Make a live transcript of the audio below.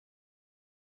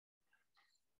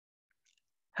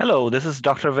Hello, this is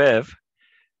Dr. Viv.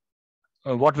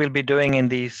 What we'll be doing in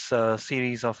these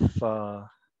series of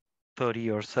 30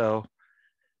 or so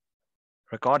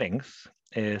recordings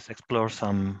is explore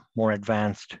some more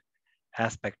advanced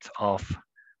aspects of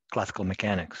classical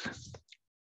mechanics.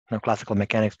 Now, classical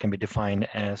mechanics can be defined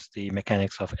as the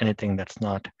mechanics of anything that's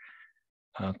not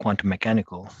quantum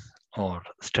mechanical or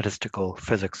statistical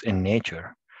physics in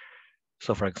nature.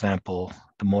 So, for example,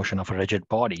 the motion of a rigid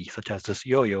body, such as this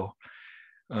yo-yo,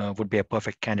 would be a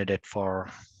perfect candidate for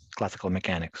classical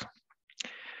mechanics.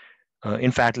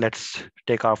 In fact, let's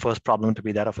take our first problem to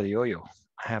be that of a yo-yo.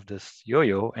 I have this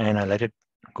yo-yo and I let it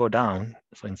go down.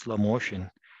 So in slow motion, it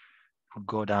would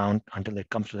go down until it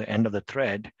comes to the end of the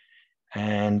thread.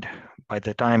 And by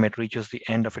the time it reaches the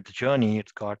end of its journey,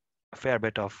 it's got a fair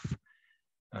bit of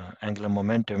angular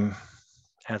momentum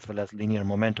as well as linear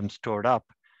momentum stored up.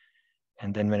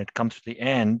 And then when it comes to the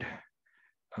end,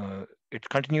 it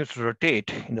continues to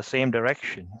rotate in the same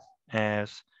direction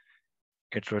as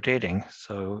it's rotating.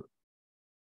 So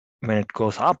when it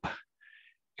goes up,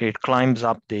 it climbs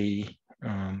up the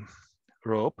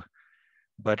rope,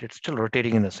 but it's still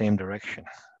rotating in the same direction.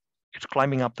 It's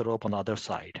climbing up the rope on the other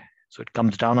side. So it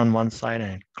comes down on one side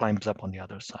and it climbs up on the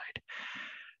other side.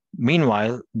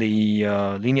 Meanwhile, the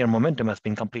linear momentum has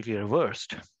been completely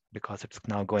reversed because it's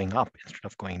now going up instead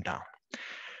of going down.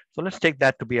 So let's take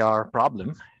that to be our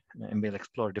problem and we'll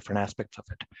explore different aspects of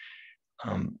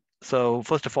it. So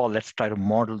first of all, let's try to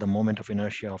model the moment of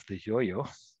inertia of this yo-yo.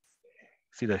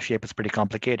 See, the shape is pretty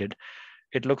complicated.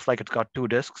 It looks like it's got two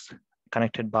discs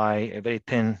connected by a very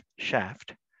thin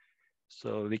shaft.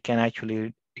 So we can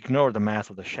actually ignore the mass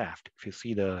of the shaft. If you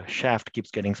see, the shaft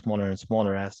keeps getting smaller and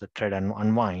smaller as the thread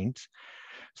unwinds.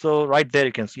 So right there,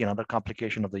 you can see another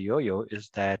complication of the yo-yo is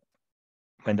that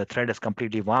when the thread is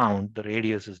completely wound, the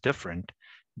radius is different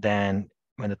than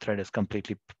when the thread is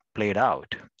completely played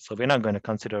out. So we're not going to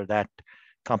consider that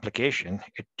complication.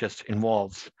 It just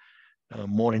involves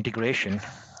more integration,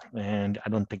 and I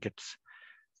don't think it's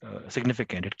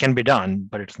significant. It can be done,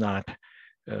 but it's not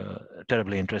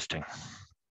terribly interesting.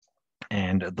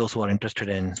 And those who are interested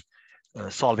in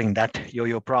solving that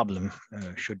yo-yo problem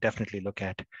should definitely look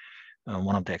at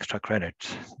one of the extra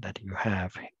credits that you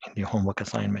have in the homework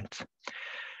assignments.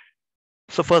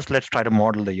 So first, let's try to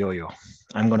model the yo-yo.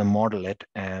 I'm going to model it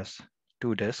as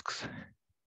two discs.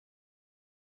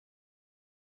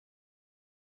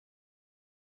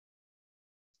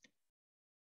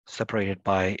 Separated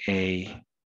by a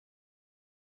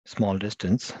small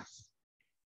distance.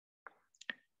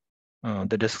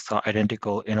 The disks are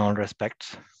identical in all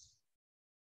respects.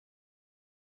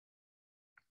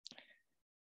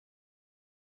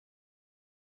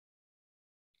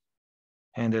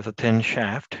 And there's a thin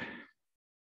shaft.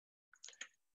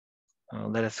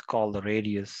 Let us call the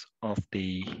radius of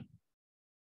the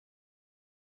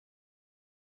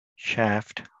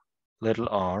shaft little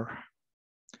r,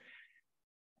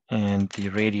 and the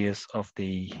radius of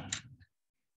the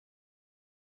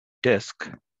disk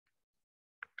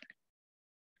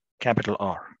capital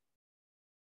R.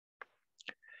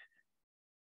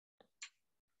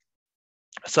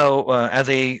 So as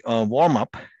a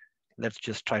warm-up, let's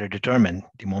just try to determine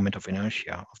the moment of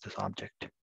inertia of this object.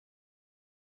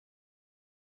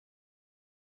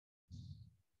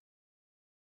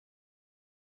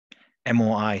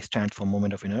 MOI stands for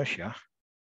moment of inertia.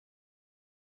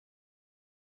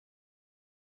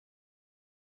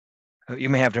 You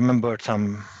may have remembered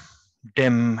some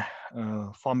dim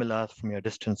formulas from your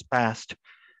distance past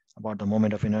about the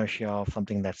moment of inertia of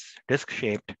something that's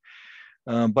disk-shaped.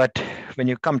 But when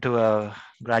you come to a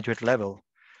graduate level,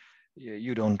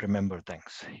 you don't remember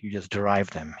things. You just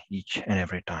derive them each and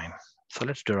every time. So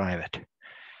let's derive it.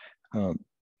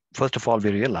 First of all,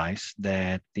 we realize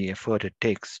that the effort it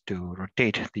takes to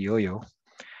rotate the yo-yo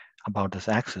about this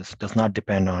axis does not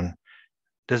depend on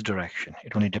this direction.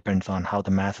 It only depends on how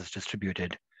the mass is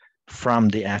distributed from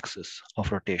the axis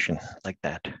of rotation, like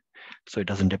that. So it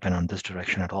doesn't depend on this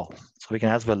direction at all. So we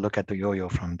can as well look at the yo-yo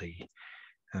from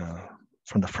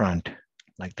the front,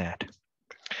 like that.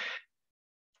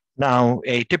 Now,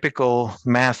 a typical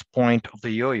mass point of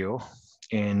the yo-yo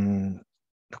in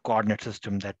the coordinate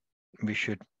system that we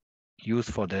should use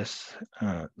for this,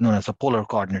 known as a polar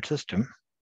coordinate system.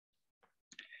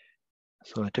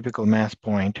 So a typical mass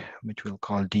point, which we'll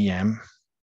call dm,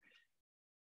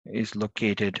 is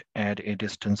located at a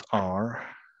distance r.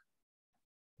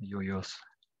 The yo-yo's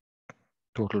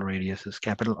total radius is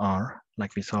capital R,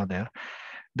 like we saw there.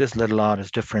 This little r is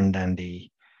different than the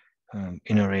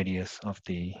inner radius of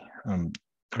the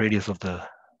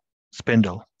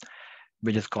spindle.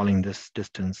 We're just calling this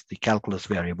distance the calculus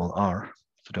variable r,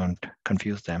 so don't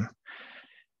confuse them.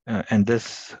 And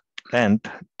this length,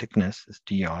 thickness, is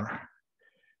dr.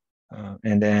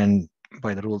 And then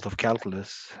by the rules of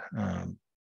calculus,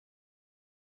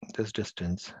 this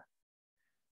distance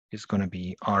is going to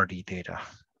be rd theta,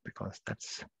 because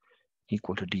that's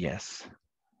equal to ds,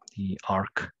 the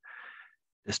arc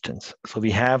distance. So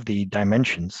we have the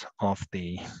dimensions of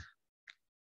the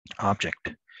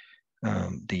object,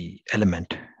 the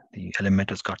element. The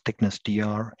element has got thickness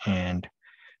dr and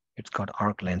it's got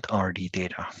arc length rd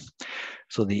theta.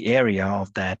 So the area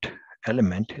of that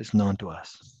element is known to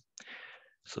us.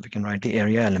 So we can write the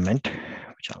area element,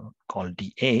 which I'll call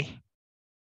dA,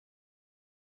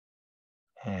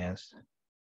 as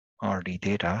rd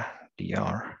theta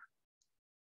dr.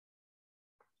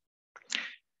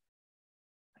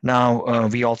 Now,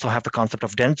 we also have the concept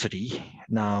of density.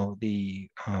 Now, the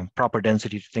proper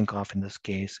density to think of in this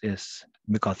case is,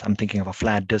 because I'm thinking of a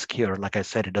flat disk here, like I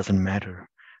said, it doesn't matter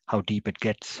how deep it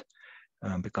gets,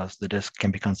 because the disk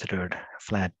can be considered a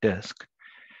flat disk.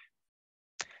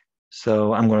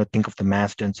 So I'm going to think of the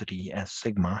mass density as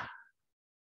sigma.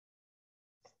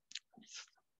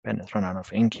 Pen has run out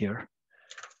of ink here.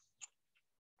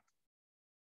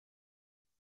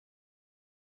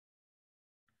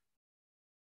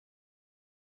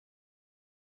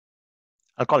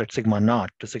 I'll call it sigma naught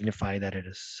to signify that it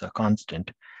is a constant.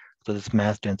 So this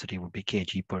mass density would be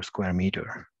kg per square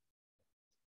meter,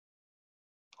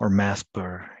 or mass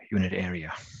per unit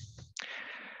area.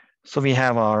 So we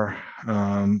have our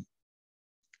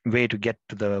way to get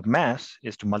to the mass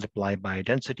is to multiply by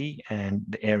density and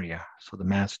the area. So the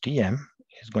mass dm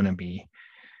is going to be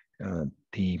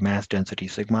the mass density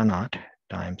sigma naught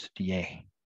times dA.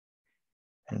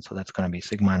 And so that's going to be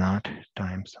sigma naught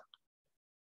times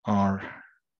r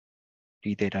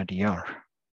d theta dr.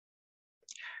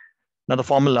 Now the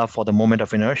formula for the moment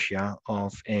of inertia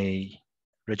of a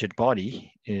rigid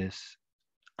body is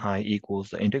I equals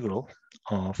the integral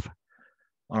of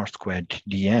r squared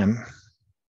dm.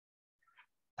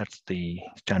 That's the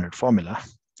standard formula.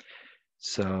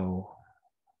 So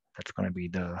that's going to be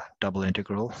the double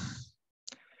integral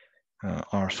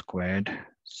r squared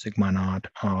sigma naught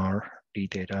r d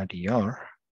theta dr.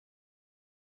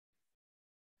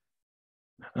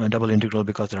 Double integral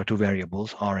because there are two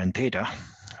variables, r and theta.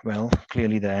 Well,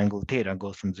 clearly the angle theta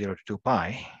goes from 0 to 2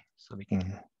 pi. So we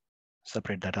can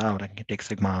separate that out. I can take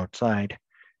sigma outside,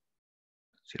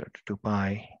 0 to 2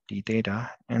 pi d theta.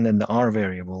 And then the r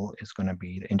variable is going to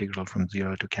be the integral from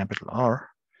 0 to capital R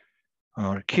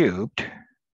cubed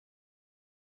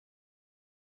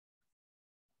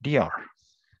dr.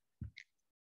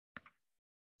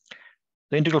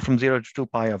 The integral from 0 to 2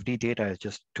 pi of d theta is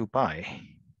just 2 pi.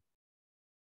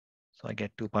 So I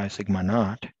get 2 pi sigma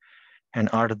naught. And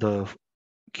r to the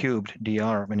cubed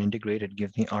dr, when integrated,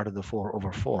 gives me r to the 4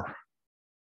 over 4,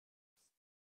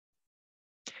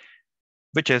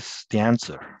 which is the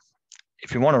answer.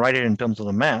 If you want to write it in terms of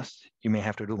the mass, you may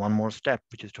have to do one more step,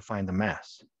 which is to find the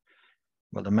mass.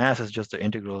 Well, the mass is just the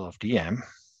integral of dm.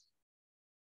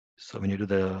 So when you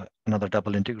do another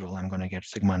double integral, I'm going to get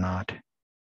sigma naught,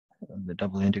 the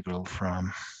double integral of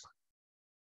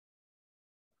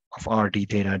r d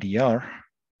theta dr.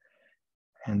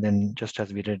 And then just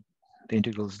as we did the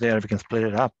integrals there, we can split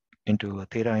it up into a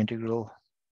theta integral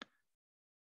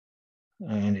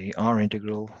and a r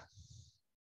integral.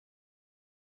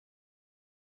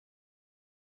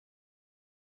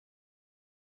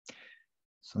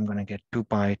 So I'm going to get 2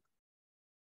 pi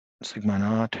sigma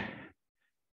naught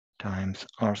times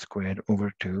r squared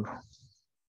over 2,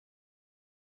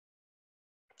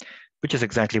 which is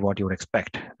exactly what you would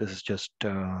expect. This is just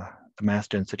the mass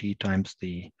density times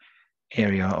the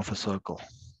area of a circle,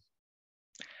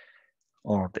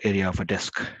 or the area of a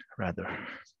disk, rather.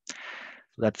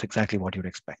 So that's exactly what you'd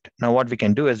expect. Now, what we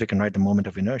can do is we can write the moment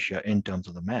of inertia in terms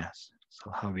of the mass.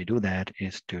 So how we do that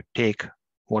is to take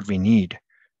what we need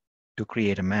to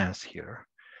create a mass here.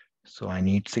 So I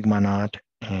need sigma naught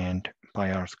and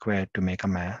pi r squared to make a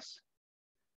mass.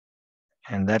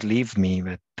 And that leaves me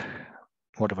with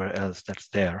whatever else that's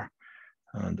there.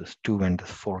 This 2 and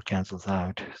this 4 cancels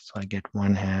out. So I get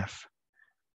 1/2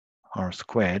 r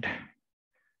squared.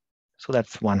 So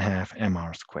that's 1/2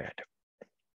 mr squared.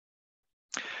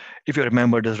 If you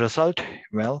remember this result,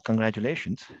 well,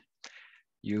 congratulations.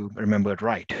 You remembered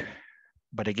right.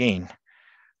 But again,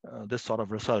 this sort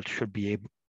of result should be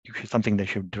something that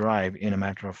should derive in a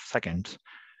matter of seconds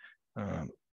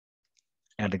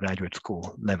at the graduate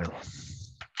school level.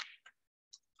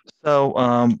 So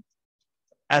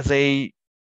as a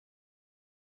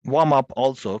warm-up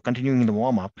also, continuing the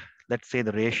warm-up, let's say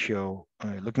the ratio,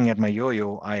 looking at my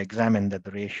yo-yo, I examine that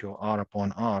the ratio r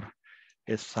upon r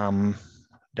is some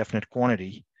definite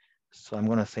quantity So I'm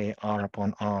going to say R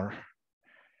upon R,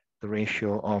 the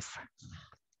ratio of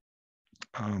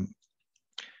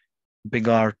big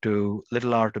R to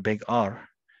little r to big R,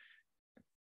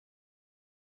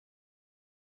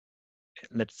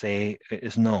 let's say,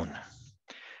 is known.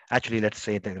 Actually, let's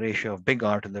say the ratio of big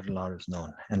R to little r is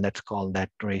known, and let's call that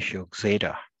ratio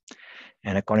zeta.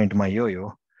 And according to my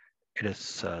yo-yo, it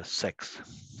is 6.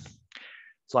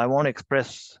 So I want to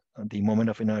express the moment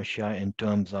of inertia in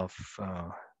terms of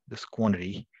this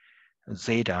quantity,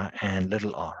 zeta and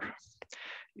little r.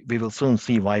 We will soon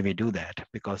see why we do that,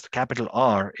 because capital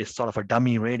R is sort of a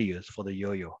dummy radius for the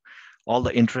yo-yo. All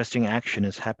the interesting action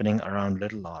is happening around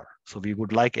little r. So we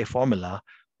would like a formula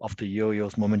of the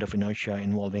yo-yo's moment of inertia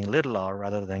involving little r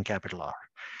rather than capital R.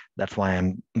 That's why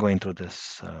I'm going through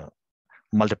this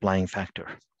multiplying factor.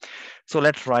 So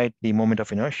let's write the moment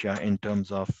of inertia in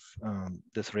terms of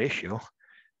this ratio.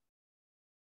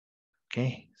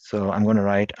 Okay, so I'm going to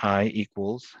write I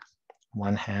equals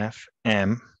 1/2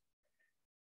 m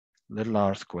little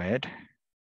r squared.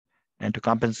 And to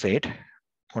compensate,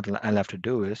 what I'll have to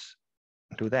do is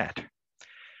do that.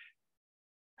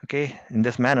 Okay, in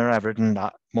this manner, I've written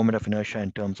the moment of inertia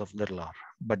in terms of little r.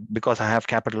 But because I have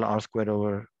capital R squared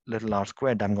over little r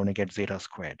squared, I'm going to get zeta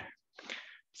squared.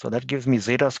 So that gives me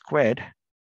zeta squared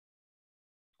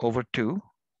over 2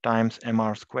 times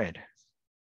mr squared.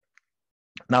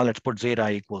 Now let's put zeta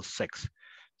equals 6.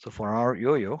 So for our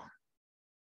yo-yo,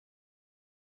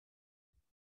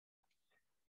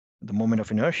 the moment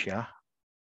of inertia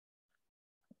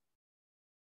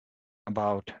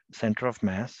about center of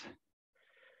mass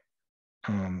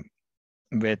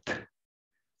with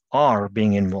R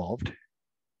being involved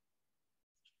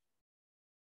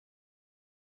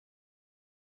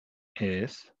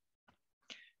is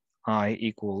I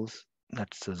equals,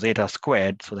 that's zeta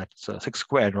squared, so that's 6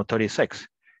 squared or 36,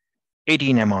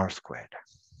 18 mr squared.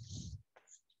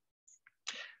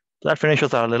 So that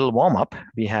finishes our little warm-up.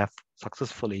 We have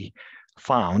successfully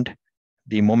found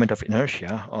the moment of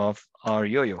inertia of our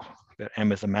yo-yo, where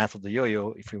m is the mass of the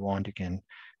yo-yo. If you want, you can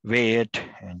weigh it,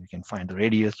 and you can find the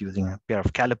radius using a pair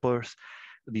of calipers.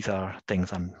 These are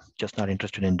things I'm just not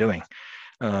interested in doing.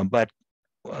 But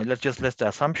let's just list the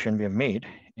assumption we have made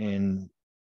in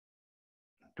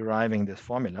deriving this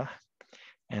formula,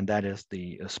 and that is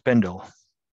the spindle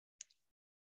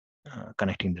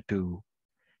connecting the two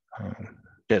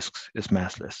disks is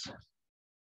massless.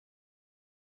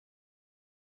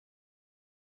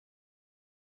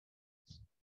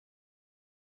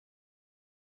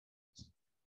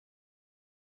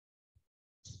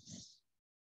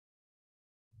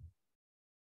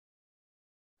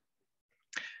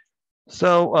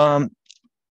 So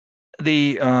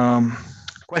the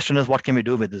question is, what can we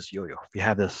do with this yo-yo? We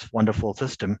have this wonderful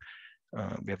system.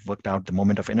 We have worked out the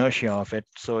moment of inertia of it,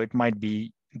 so it might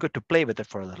be good to play with it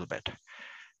for a little bit.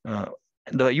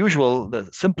 The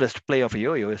simplest play of a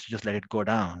yo-yo is to just let it go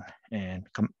down and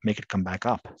make it come back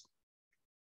up.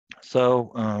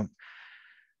 So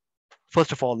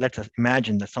first of all, let's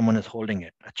imagine that someone is holding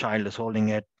it. A child is holding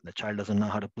it. The child doesn't know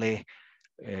how to play.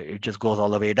 It just goes all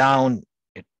the way down.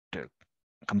 It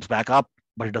comes back up,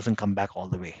 but it doesn't come back all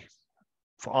the way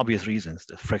for obvious reasons,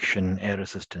 the friction, air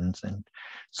resistance, and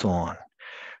so on.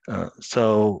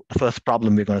 So the first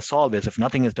problem we're going to solve is if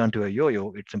nothing is done to a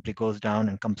yo-yo, it simply goes down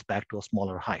and comes back to a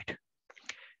smaller height.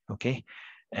 Okay,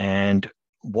 and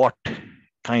what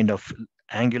kind of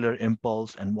angular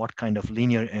impulse and what kind of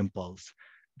linear impulse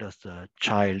does the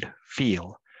child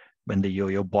feel when the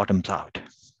yo-yo bottoms out?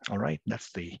 All right,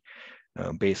 that's the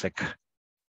basic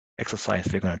exercise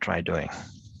we're going to try doing.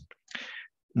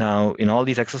 Now, in all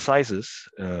these exercises,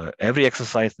 every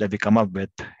exercise that we come up with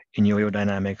in yo-yo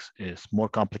dynamics is more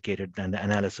complicated than the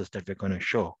analysis that we're going to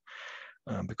show,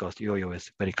 because yo-yo is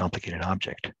a very complicated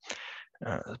object.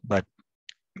 But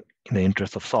in the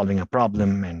interest of solving a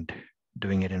problem and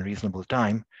doing it in reasonable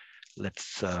time,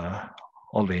 let's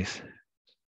always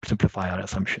simplify our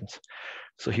assumptions.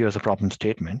 So here's a problem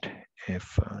statement.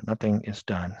 If nothing is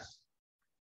done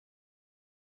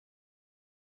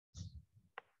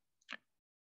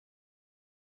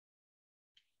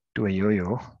to a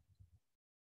yo-yo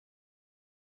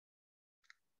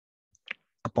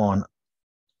upon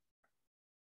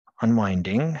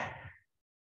unwinding,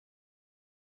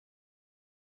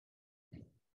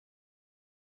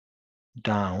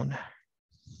 down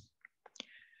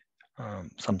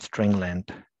some string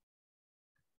length,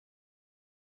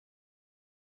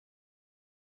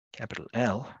 capital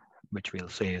L, which we'll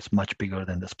say is much bigger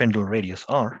than the spindle radius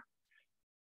R,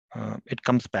 it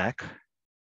comes back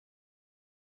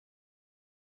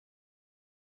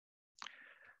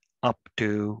up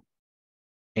to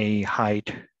a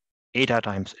height eta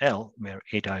times L, where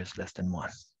eta is less than 1.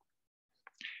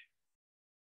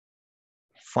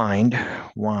 Find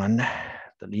 1,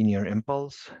 the linear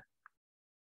impulse,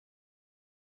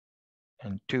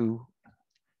 and 2,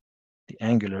 the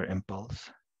angular impulse.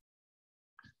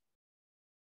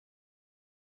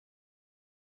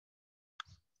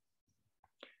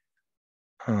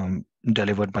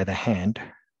 Delivered by the hand.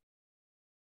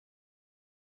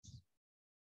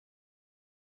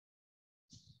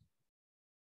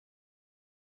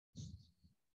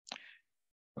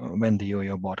 When the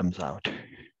yo-yo bottoms out.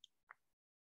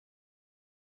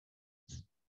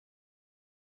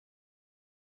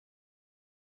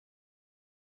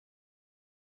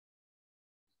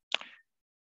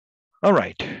 All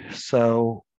right,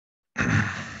 so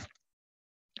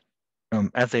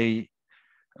as a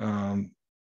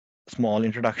small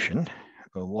introduction,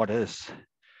 what is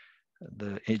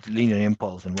the linear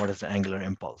impulse and what is the angular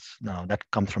impulse? Now that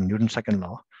comes from Newton's second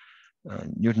law.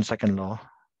 Newton's second law,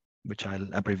 which I'll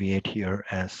abbreviate here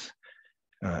as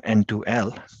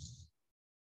N2L.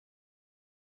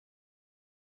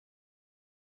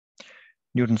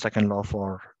 Newton's second law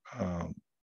for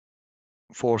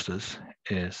forces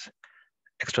is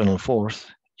external force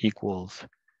equals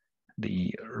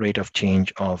the rate of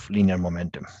change of linear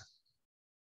momentum.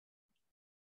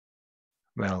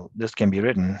 Well, this can be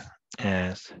written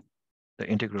as the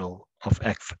integral of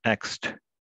x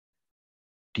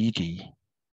dt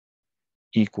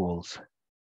equals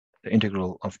the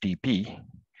integral of dp.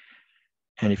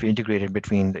 And if you integrate it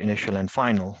between the initial and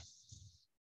final,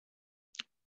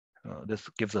 this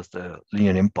gives us the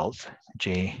linear impulse,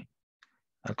 J,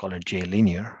 I'll call it J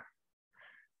linear.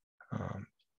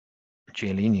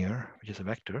 J linear, which is a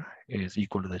vector, is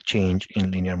equal to the change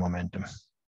in linear momentum.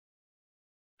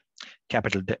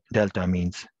 Capital delta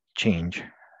means change.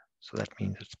 So that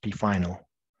means it's P final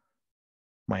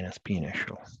minus P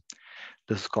initial.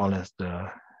 This is called as the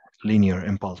linear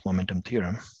impulse momentum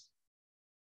theorem.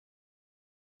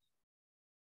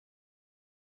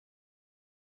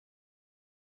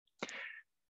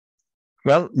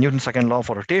 Well, Newton's second law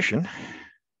for rotation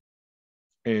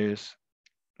is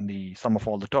the sum of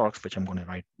all the torques, which I'm going to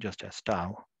write just as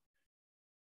tau.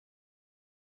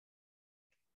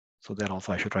 So there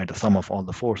also I should write the sum of all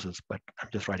the forces, but I'm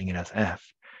just writing it as F.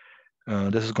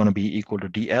 This is going to be equal to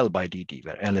dl by dt,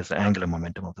 where L is the angular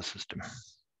momentum of the system.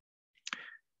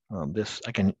 This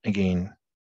I can again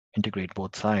integrate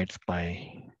both sides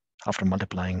after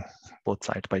multiplying both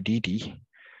sides by dt,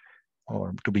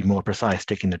 or to be more precise,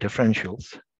 taking the differentials.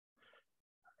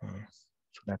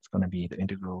 So that's going to be the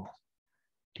integral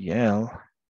dl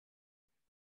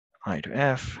I to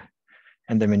f.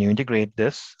 And then when you integrate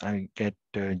this, I get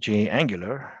j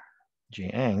angular, j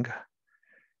ang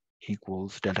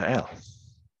equals delta L.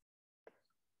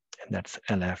 And that's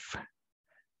LF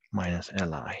minus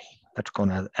Li. That's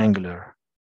called as angular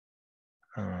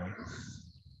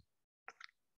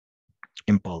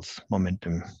impulse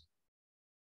momentum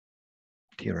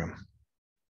theorem.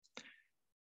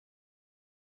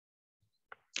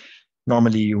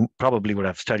 Normally, you probably would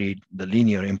have studied the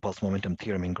linear impulse momentum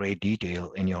theorem in great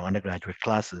detail in your undergraduate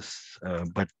classes,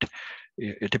 but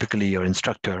typically your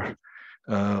instructor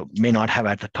may not have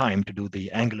had the time to do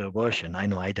the angular version. I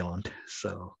know I don't,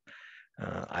 so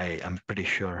I am pretty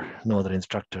sure no other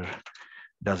instructor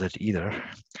does it either.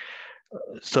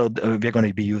 So we're going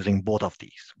to be using both of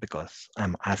these because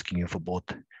I'm asking you for both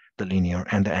the linear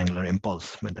and the angular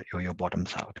impulse when the yo-yo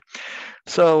bottoms out.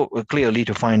 So clearly,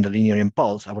 to find the linear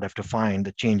impulse, I would have to find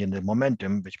the change in the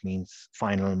momentum, which means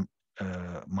final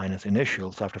minus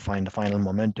initial. So I have to find the final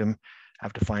momentum. I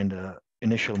have to find the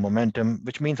initial momentum,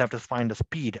 which means I have to find the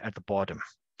speed at the bottom.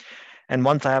 And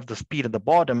once I have the speed at the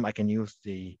bottom, I can use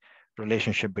the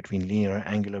relationship between linear and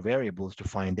angular variables to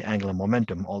find the angular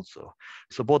momentum also.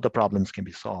 So both the problems can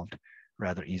be solved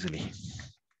rather easily.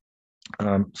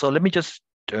 So let me just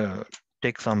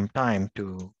take some time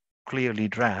to clearly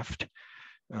draft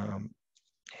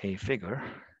a figure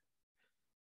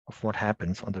of what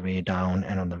happens on the way down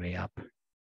and on the way up.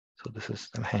 So this is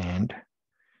the hand.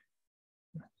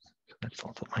 So that's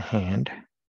also my hand.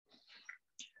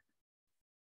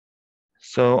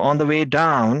 So on the way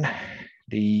down,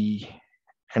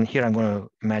 and here I'm going to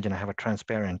imagine I have a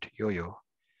transparent yo-yo.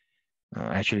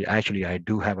 Actually, I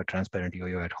do have a transparent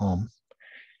yo-yo at home,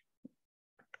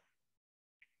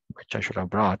 which I should have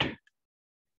brought.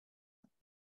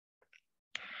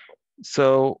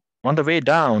 So on the way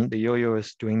down, the yo-yo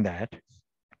is doing that.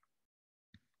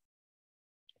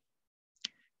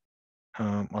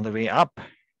 On the way up,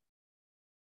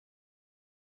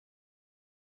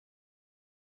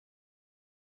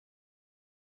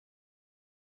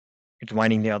 it's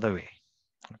winding the other way.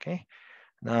 Okay.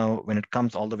 Now, when it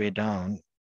comes all the way down,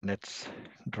 let's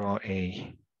draw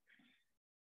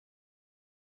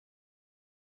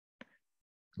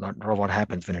what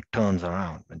happens when it turns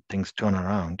around. When things turn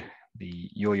around, the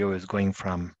yo-yo is going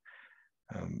from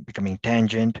becoming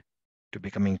tangent to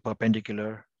becoming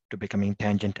perpendicular to becoming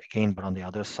tangent again, but on the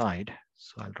other side.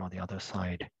 So I'll draw the other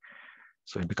side.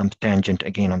 So it becomes tangent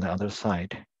again on the other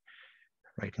side.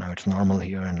 Right now it's normal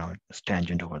here, and now it's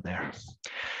tangent over there.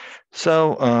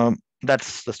 So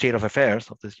that's the state of affairs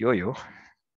of this yo-yo.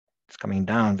 It's coming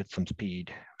down with some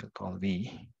speed, we'll call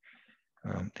v.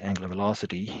 The angular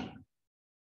velocity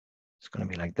is going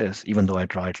to be like this. Even though I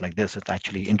draw it like this, it's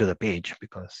actually into the page,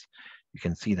 because you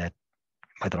can see that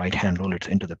by the right-hand rule, it's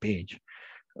into the page.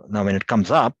 Now, when it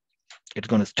comes up, it's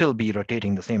going to still be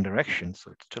rotating the same direction,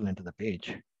 so it's still into the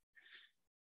page.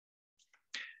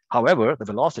 However, the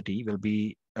velocity will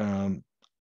be on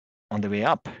the way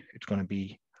up, it's going to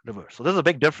be reverse. So there's a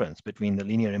big difference between the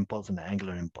linear impulse and the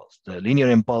angular impulse. The linear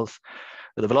impulse,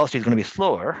 the velocity is going to be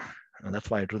slower, and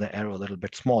that's why I drew the arrow a little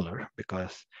bit smaller,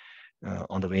 because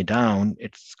on the way down,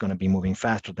 it's going to be moving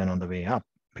faster than on the way up,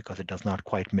 because it does not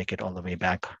quite make it all the way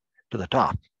back to the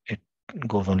top. It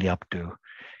goes only up to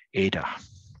eta.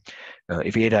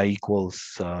 If eta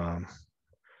equals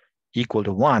equal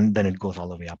to 1, then it goes all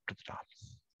the way up to the top.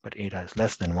 But eta is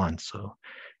less than 1, so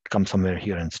it comes somewhere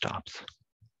here and stops.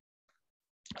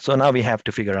 So now we have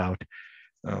to figure out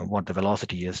what the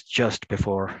velocity is just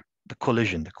before the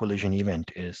collision. The collision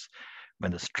event is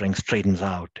when the string straightens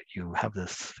out, you have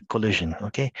this collision,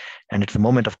 okay? And it's a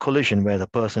moment of collision where the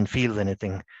person feels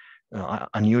anything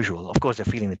unusual. Of course, they're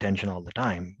feeling the tension all the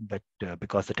time, but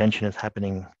because the tension is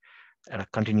happening at a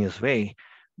continuous way,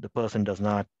 the person does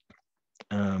not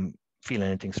feel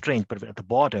anything strange. But at the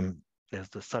bottom, there's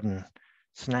the sudden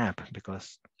snap,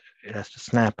 because it has to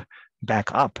snap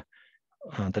back up.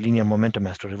 The linear momentum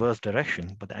has to reverse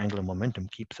direction, but the angular momentum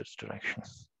keeps its direction.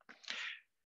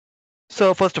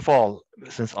 So first of all,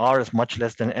 since r is much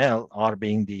less than L, r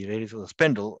being the radius of the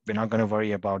spindle, we're not going to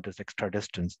worry about this extra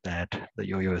distance that the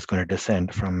yo-yo is going to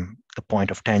descend from the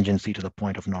point of tangency to the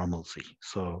point of normalcy.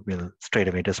 So we'll straight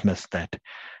away dismiss that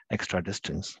extra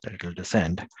distance that it will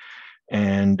descend.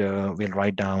 And we'll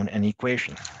write down an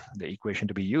equation. The equation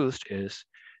to be used is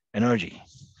energy.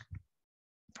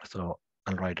 So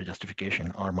I'll write a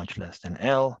justification, r much less than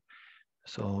L.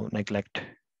 So neglect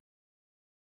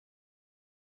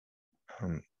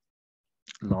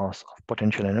loss of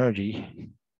potential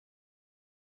energy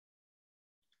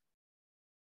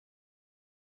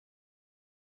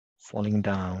falling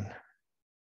down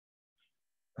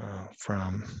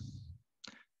from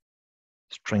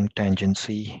string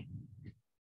tangency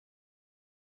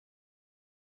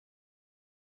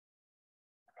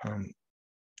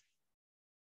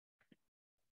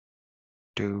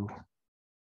to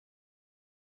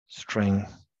string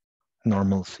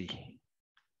normalcy.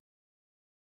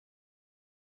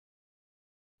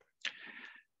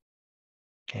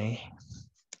 Okay.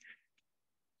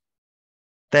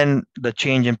 Then the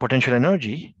change in potential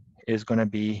energy is going to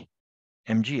be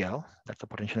mgl, that's the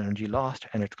potential energy lost,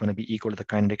 and it's going to be equal to the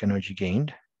kinetic energy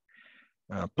gained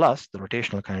plus the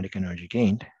rotational kinetic energy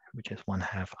gained, which is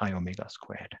 1/2 I omega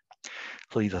squared.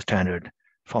 So these are standard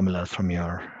formulas from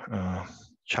your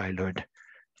childhood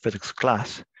physics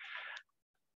class.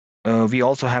 We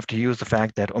also have to use the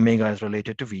fact that omega is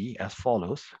related to v as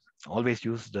follows. Always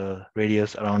use the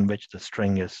radius around which the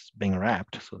string is being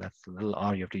wrapped. So that's the little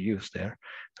r you have to use there.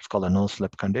 It's called a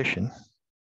no-slip condition.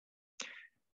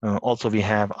 Also, we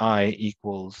have I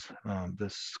equals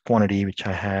this quantity, which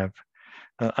I have.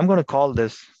 I'm going to call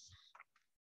this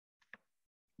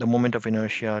the moment of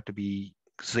inertia to be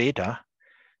zeta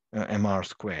mr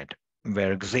squared,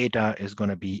 where zeta is going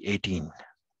to be 18.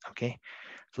 Okay,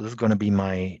 so this is going to be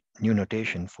my new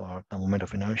notation for the moment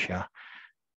of inertia.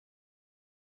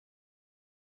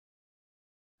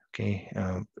 Okay,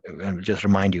 I'll just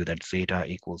remind you that zeta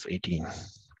equals 18.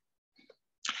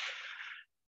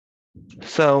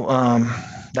 So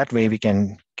that way we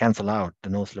can cancel out the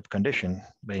no-slip condition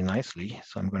very nicely.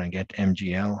 So I'm going to get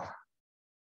mgl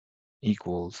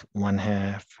equals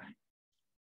 1/2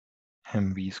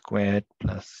 mv squared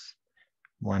plus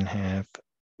 1/2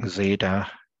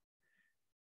 zeta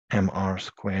mr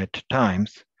squared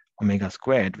times omega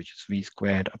squared, which is v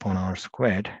squared upon r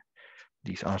squared.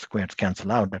 These r squareds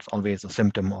cancel out. That's always a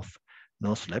symptom of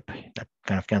no slip. That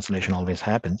kind of cancellation always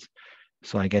happens.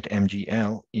 So I get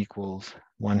mgl equals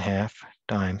 1/2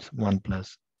 times 1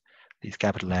 plus these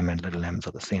capital M and little m's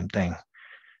are the same thing.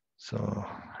 So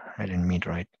I didn't mean to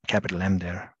write capital M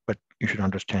there, but you should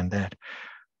understand that.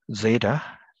 Zeta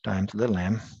times little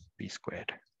m v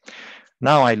squared.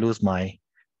 Now I lose my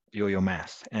yo-yo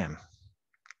mass, m.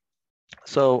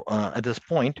 So at this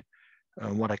point,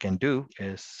 what I can do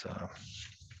is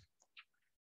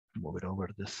move it over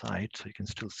to this side so you can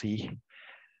still see.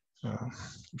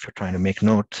 If you're trying to make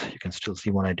notes, you can still see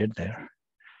what I did there.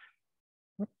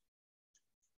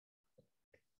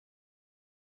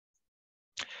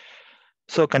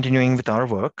 So continuing with our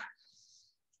work,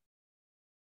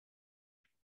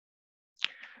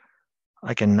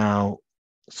 I can now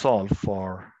solve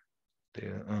for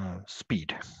the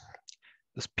speed.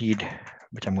 The speed,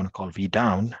 which I'm going to call v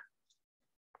down.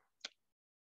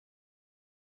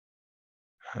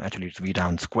 Actually, it's v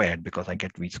down squared because I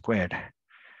get v squared.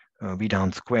 V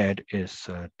down squared is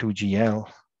 2gl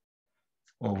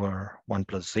over 1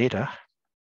 plus zeta.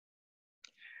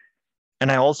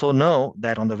 And I also know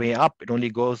that on the way up, it only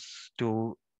goes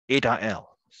to eta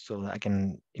L. So I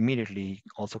can immediately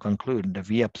also conclude the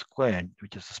v up squared,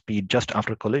 which is the speed just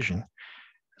after collision.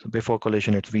 So before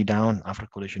collision, it's v down. After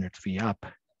collision, it's v up.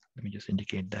 Let me just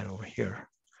indicate that over here.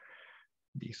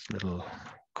 These little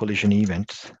collision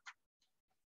events.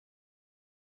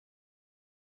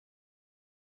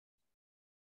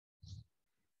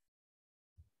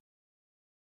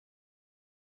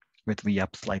 With v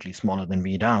up slightly smaller than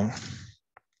v down.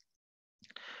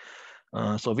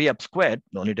 So v up squared,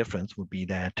 the only difference would be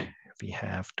that we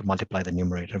have to multiply the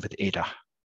numerator with eta.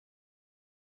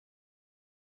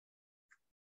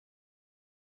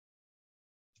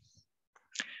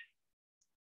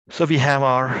 So we have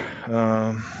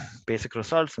our basic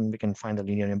results, and we can find the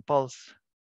linear impulse.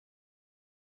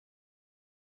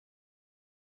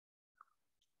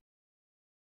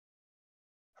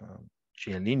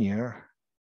 J linear,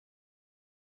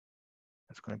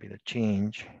 that's going to be the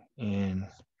change in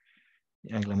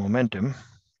the angular momentum.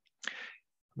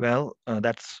 Well,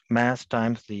 that's mass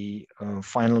times the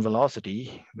final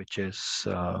velocity, which is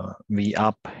v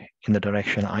up in the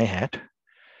direction I hat,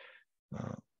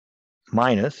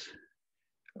 minus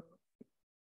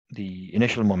the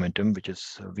initial momentum, which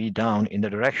is v down in the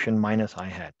direction minus I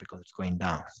hat, because it's going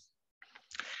down.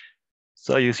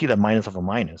 So you see that minus of a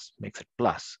minus makes it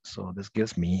plus. So this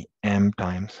gives me m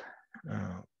times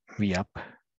v up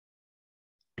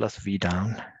plus v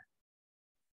down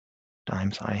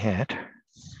times I hat.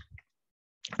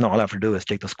 Now all I have to do is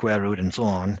take the square root and so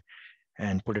on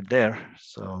and put it there.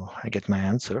 So I get my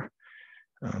answer.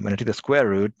 When I take the square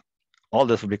root, all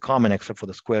this will be common except for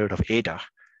the square root of eta.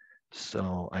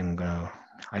 So I'm going to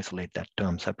isolate that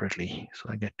term separately. So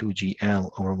I get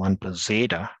 2gl over 1 plus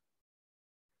zeta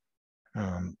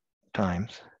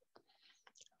times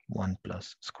 1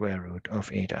 plus square root of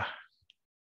eta.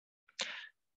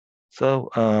 So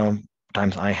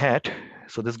times I hat.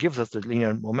 So this gives us the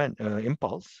linear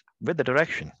impulse with the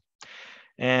direction.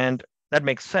 And that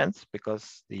makes sense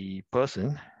because the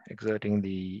person exerting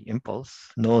the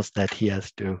impulse knows that he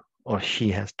has to, or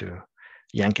she has to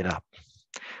yank it up,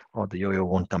 or the yo-yo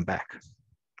won't come back.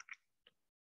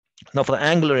 Now for the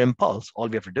angular impulse, all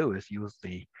we have to do is use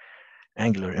the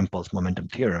angular impulse momentum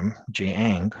theorem.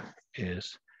 J-ang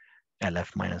is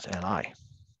LF minus Li.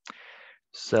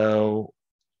 So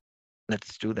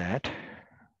let's do that.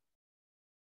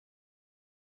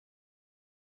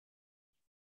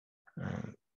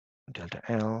 Delta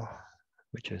L,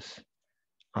 which is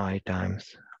I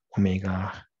times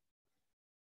omega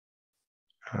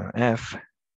F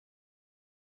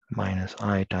minus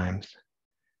I times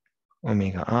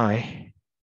omega I.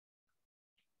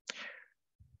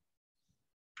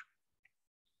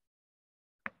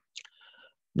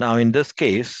 Now in this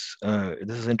case,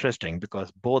 this is interesting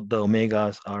because both the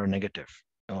omegas are negative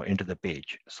into the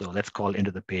page. So let's call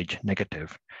into the page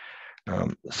negative.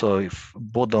 So if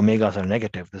both the omegas are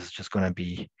negative, this is just going to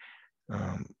be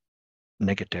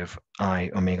negative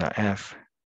I omega F.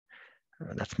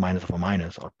 That's minus of a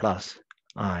minus, or plus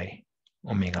I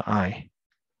omega I.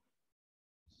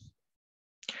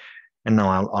 And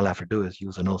now all I have to do is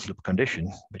use a no-slip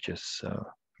condition, which is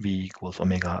V equals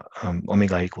omega,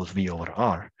 omega equals V over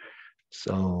R.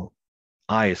 So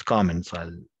I is common, so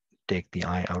I'll take the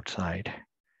I outside.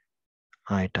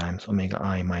 I times omega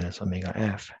I minus omega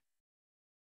F.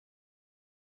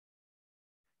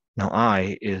 Now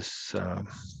I is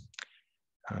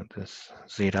this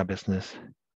zeta business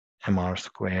mr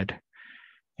squared.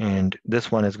 And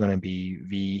this one is going to be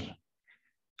V,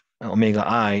 omega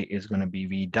I is going to be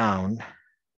V down,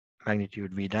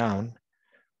 magnitude V down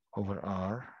over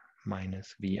R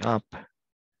minus V up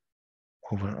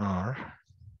over R.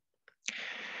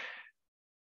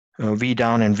 V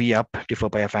down and V up differ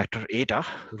by a factor eta,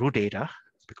 root eta,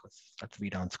 because that's V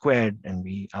down squared, and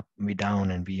V up, V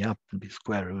down and V up will be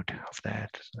square root of that.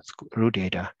 So that's root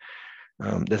eta.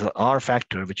 There's an R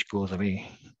factor which goes away.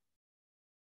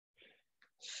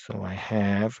 So I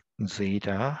have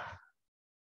zeta,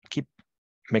 keep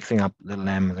mixing up little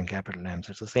m's and capital M's.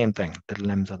 It's the same thing.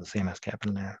 Little m's are the same as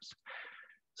capital M's.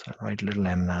 So I write little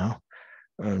m now.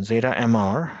 Zeta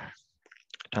mr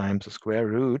times the square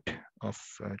root of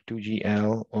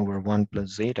 2gl over 1 plus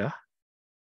zeta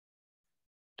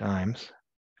times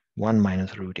 1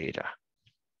 minus root eta.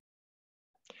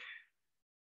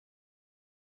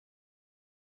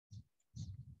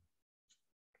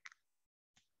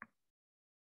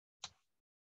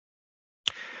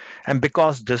 And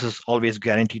because this is always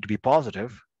guaranteed to be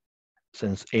positive,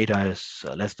 since eta is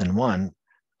less than 1,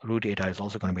 root eta is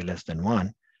also going to be less than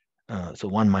 1. So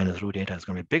 1 minus root eta is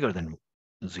going to be bigger than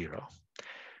 0.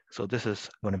 So this is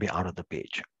going to be out of the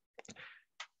page.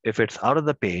 If it's out of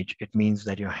the page, it means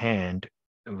that your hand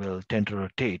will tend to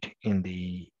rotate in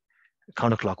the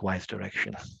counterclockwise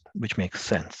direction, which makes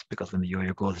sense because when the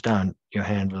yo-yo goes down, your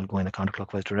hand will go in the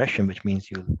counterclockwise direction, which means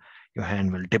your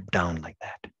hand will dip down like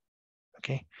that.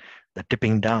 Okay, the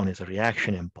dipping down is a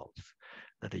reaction impulse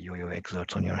that the yo-yo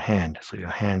exerts on your hand. So your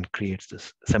hand creates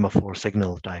this semaphore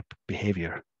signal type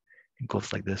behavior. It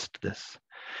goes like this to this.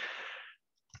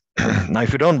 Now,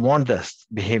 if you don't want this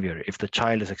behavior, if the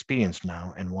child is experienced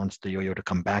now and wants the yo-yo to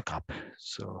come back up,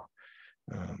 so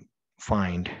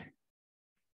find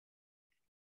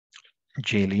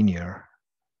J linear,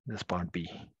 this part B,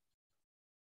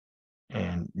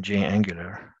 and J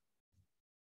angular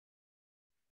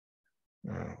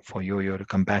for yo-yo to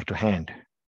come back to hand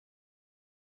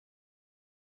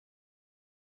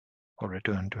or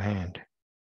return to hand.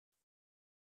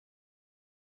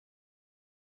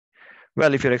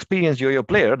 Well, if you're an experienced yo-yo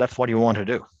player, that's what you want to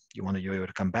do. You want the yo-yo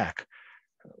to come back.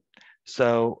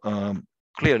 So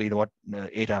clearly, what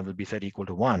eta will be set equal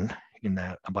to 1 in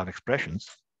the above expressions.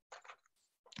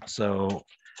 So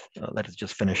let us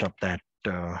just finish up that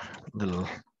little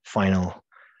final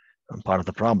part of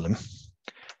the problem.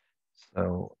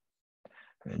 So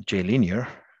J linear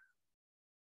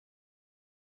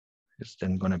is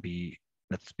then going to be,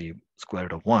 let's be square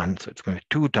root of 1. So it's going to be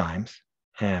 2 times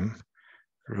m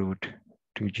root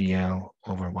 2gl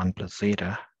over 1 plus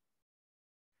zeta.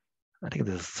 I think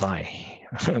this is psi,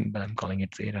 but I'm calling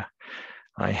it zeta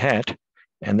I hat.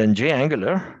 And then J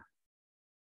angular,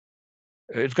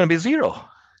 it's going to be 0.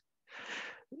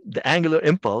 The angular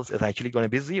impulse is actually going to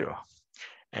be 0.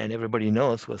 And everybody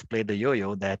knows who has played the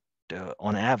yo-yo that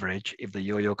on average, if the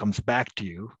yo-yo comes back to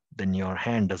you, then your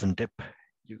hand doesn't dip.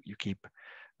 You keep,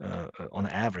 on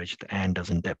average, the hand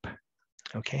doesn't dip.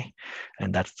 Okay,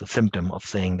 and that's the symptom of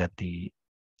saying that the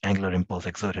angular impulse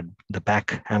exerted, the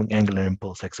back angular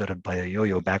impulse exerted by a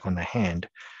yo-yo back on the hand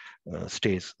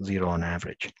stays 0 on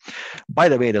average. By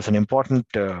the way, there's an important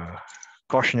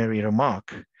cautionary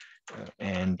remark,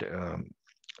 and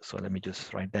so let me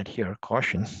just write that here,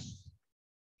 caution.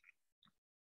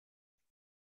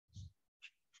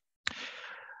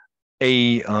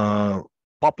 A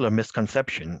popular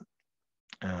misconception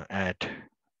at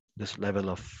this level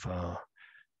of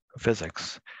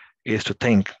physics is to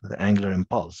think the angular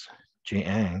impulse, J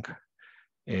ang,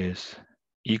 is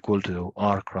equal to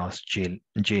R cross J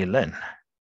len.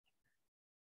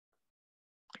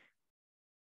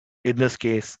 In this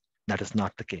case, that is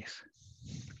not the case.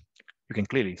 You can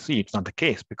clearly see it's not the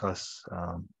case because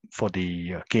for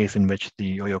the case in which the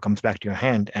yo-yo comes back to your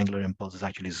hand, angular impulse is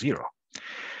actually 0.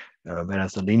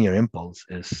 Whereas the linear impulse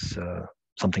is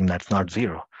something that's not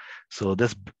 0. So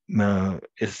this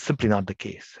is simply not the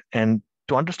case. And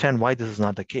to understand why this is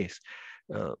not the case,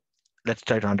 let's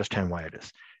try to understand why it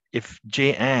is. If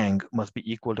J ang must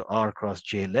be equal to R cross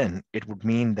J len, it would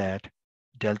mean that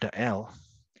delta L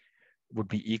would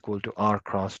be equal to R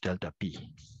cross delta P.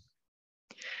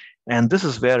 And this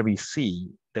is where we see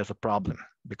there's a problem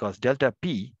because delta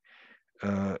P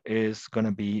is going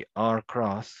to be R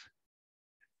cross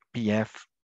PF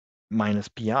minus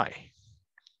PI.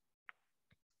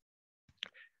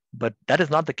 But that is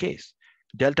not the case.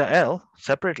 Delta L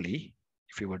separately,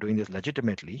 if you were doing this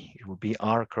legitimately, it would be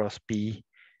R cross P,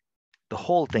 the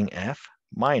whole thing F,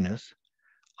 minus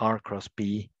R cross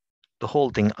P, the whole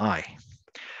thing I.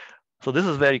 So this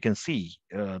is where you can see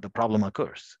the problem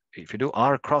occurs. If you do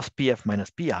R cross PF minus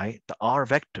PI, the R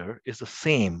vector is the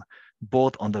same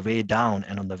both on the way down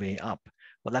and on the way up.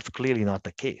 Well, that's clearly not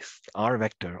the case. The R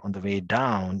vector on the way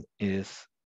down is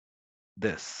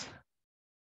this.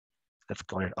 Let's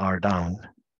call it R down.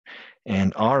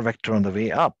 And R vector on the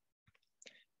way up,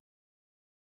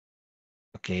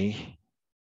 okay,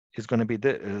 is going to be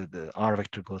the R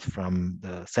vector goes from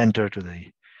the center to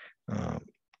the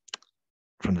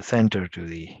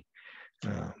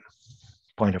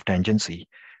point of tangency.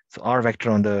 So R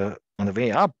vector on the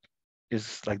way up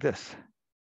is like this.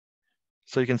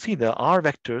 So you can see the R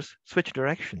vectors switch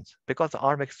directions. Because the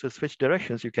R vectors switch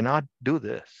directions, you cannot do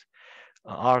this.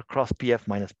 R cross PF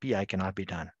minus PI cannot be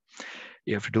done.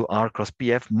 You have to do R cross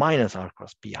PF minus R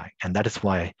cross PI. And that is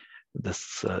why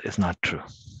this is not true.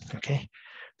 Okay.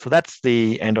 So that's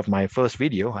the end of my first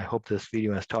video. I hope this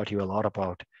video has taught you a lot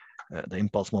about the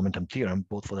impulse momentum theorem,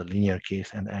 both for the linear case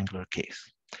and the angular case.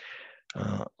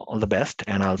 All the best,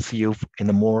 and I'll see you in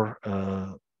the more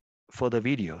further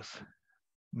videos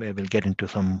where we'll get into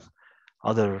some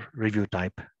other review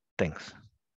type things.